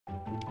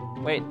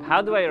Wait,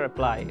 how do I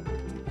reply?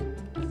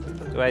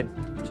 Do I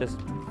just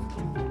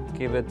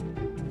give it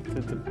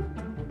to the...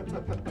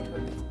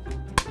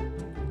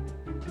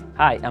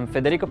 Hi, I'm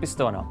Federico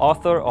Pistono,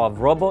 author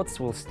of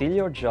Robots Will Steal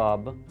Your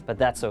Job, but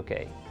That's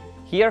Okay.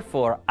 Here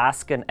for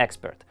Ask an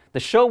Expert, the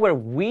show where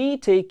we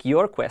take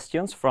your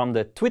questions from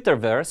the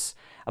Twitterverse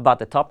about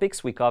the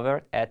topics we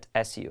cover at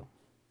SU.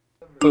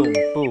 Boom,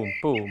 boom,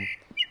 boom.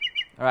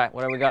 All right,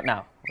 what do we got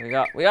now? We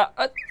got.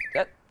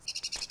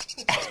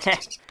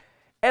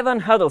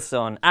 Evan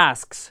Huddleston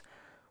asks,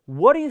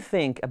 what do you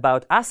think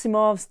about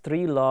Asimov's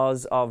 3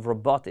 laws of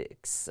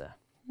robotics?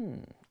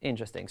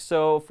 Interesting.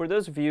 So for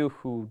those of you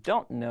who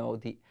don't know,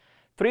 the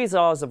 3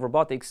 laws of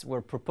robotics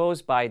were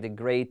proposed by the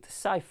great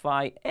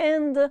sci-fi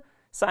and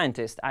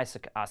scientist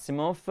Isaac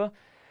Asimov,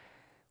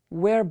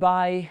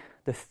 whereby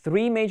the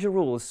 3 major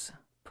rules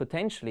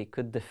potentially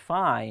could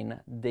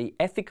define the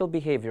ethical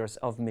behaviors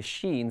of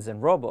machines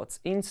and robots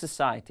in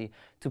society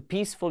to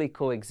peacefully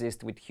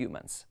coexist with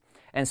humans.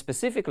 And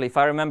specifically, if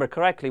I remember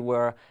correctly,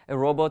 were a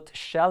robot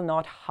shall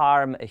not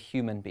harm a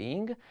human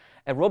being,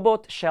 a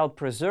robot shall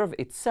preserve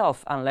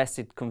itself unless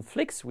it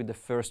conflicts with the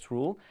first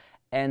rule,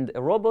 and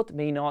a robot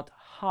may not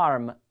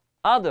harm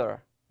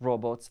other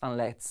robots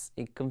unless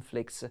it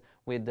conflicts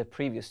with the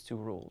previous 2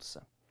 rules.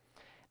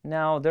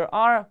 Now, there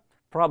are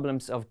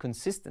problems of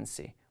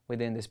consistency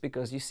within this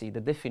because, you see,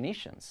 the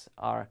definitions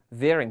are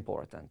very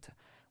important.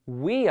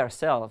 We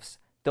ourselves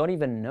don't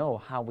even know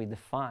how we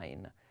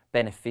define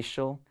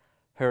beneficial,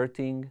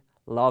 hurting,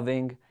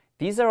 loving.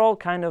 These are all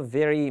kind of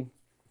very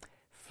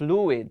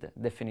fluid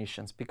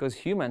definitions because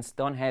humans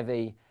don't have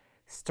a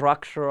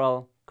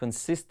structural,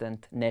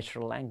 consistent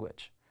natural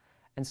language.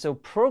 And so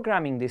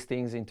programming these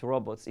things into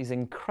robots is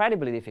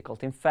incredibly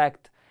difficult. In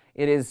fact,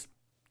 it is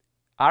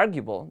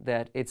arguable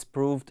that it's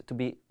proved to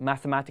be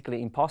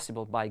mathematically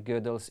impossible by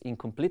Gödel's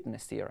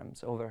incompleteness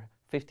theorems over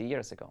 50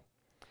 years ago.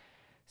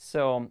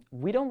 So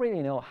we don't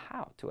really know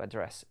how to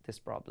address this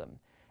problem.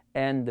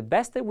 And the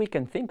best that we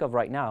can think of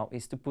right now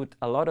is to put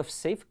a lot of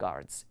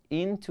safeguards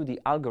into the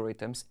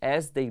algorithms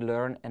as they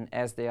learn and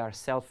as they are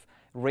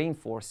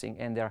self-reinforcing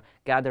and they're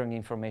gathering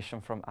information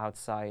from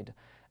outside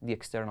the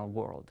external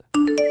world.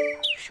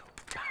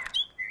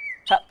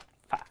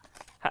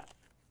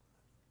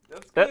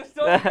 That's good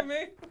stuff for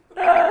me.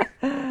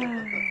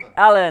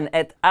 Alan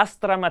at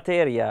Astra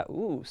Materia.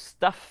 Ooh,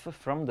 stuff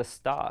from the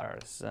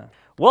stars.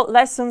 What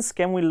lessons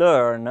can we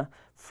learn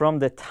from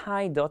the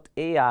Tay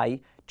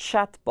AI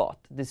Chatbot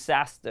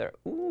DISASTER?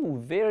 Ooh,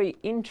 very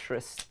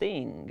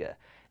interesting.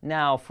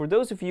 Now, for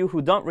those of you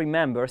who don't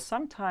remember,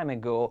 some time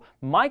ago,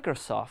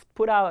 Microsoft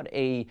put out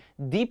a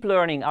deep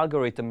learning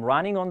algorithm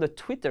running on the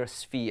Twitter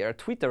sphere,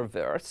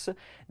 Twitterverse,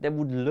 that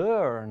would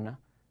learn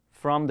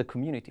from the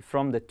community,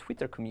 from the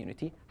Twitter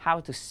community, how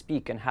to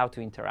speak and how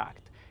to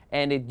interact.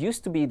 And it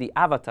used to be the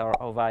avatar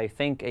of, I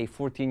think, a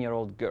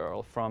 14-year-old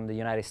girl from the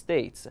United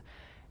States.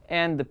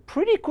 And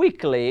pretty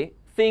quickly,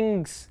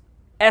 things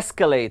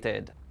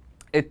escalated.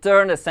 It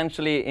turned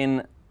essentially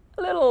in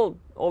a little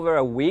over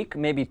a week,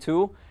 maybe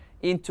 2,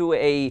 into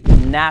a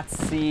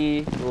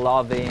Nazi-loving,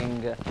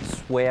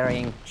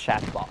 swearing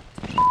chatbot.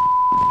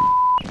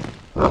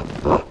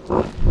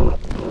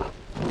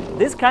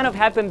 This kind of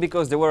happened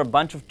because there were a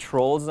bunch of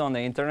trolls on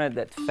the internet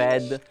that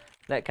fed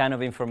that kind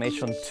of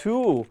information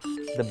to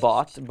the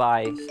bot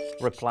by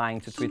replying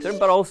to Twitter,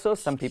 but also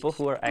some people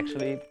who are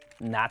actually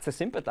Nazi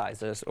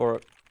sympathizers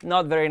or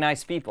not very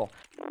nice people.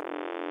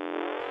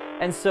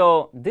 And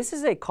so this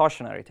is a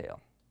cautionary tale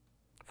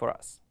for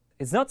us.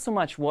 It's not so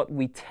much what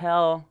we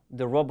tell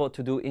the robot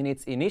to do in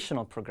its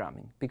initial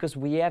programming, because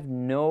we have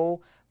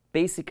no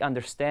basic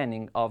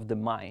understanding of the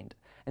mind.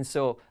 And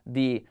so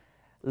the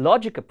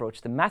logic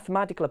approach, the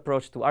mathematical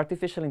approach to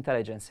artificial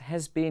intelligence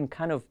has been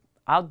kind of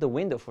out the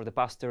window for the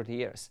past 30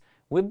 years.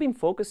 We've been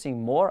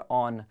focusing more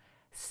on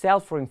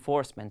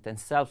self-reinforcement and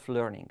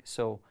self-learning.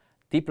 So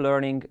deep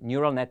learning,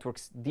 neural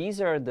networks, these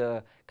are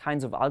the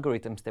kinds of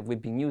algorithms that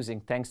we've been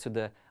using thanks to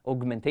the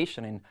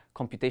augmentation in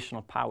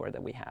computational power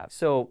that we have.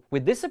 So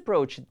with this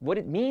approach, what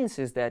it means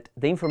is that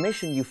the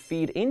information you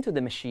feed into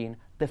the machine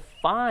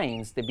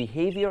defines the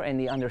behavior and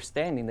the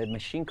understanding that the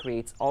machine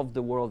creates of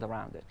the world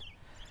around it.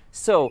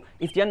 So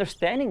if the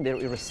understanding that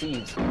it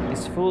receives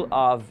is full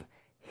of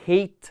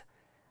hate,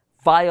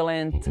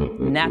 violent,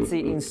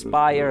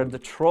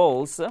 Nazi-inspired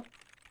trolls,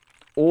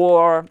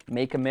 or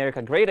Make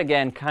America Great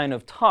Again kind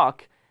of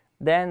talk,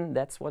 then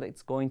that's what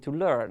it's going to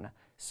learn.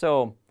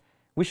 So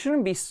we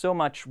shouldn't be so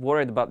much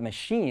worried about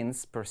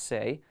machines per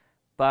se,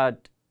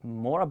 but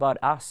more about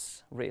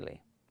us,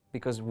 really,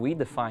 because we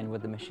define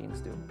what the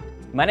machines do.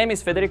 My name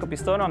is Federico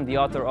Pistono. I'm the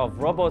author of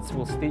Robots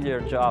Will Steal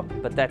Your Job,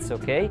 but That's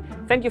Okay.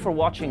 Thank you for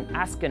watching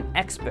Ask an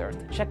Expert.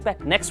 Check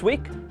back next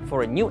week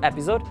for a new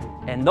episode.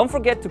 And don't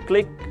forget to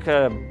click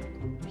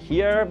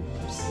here,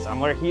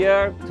 somewhere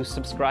here, to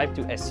subscribe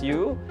to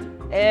SU.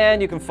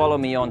 And you can follow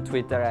me on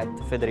Twitter at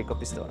Federico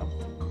Pistono.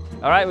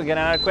 All right, we got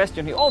another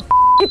question here. Oh,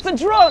 it's a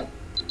drone!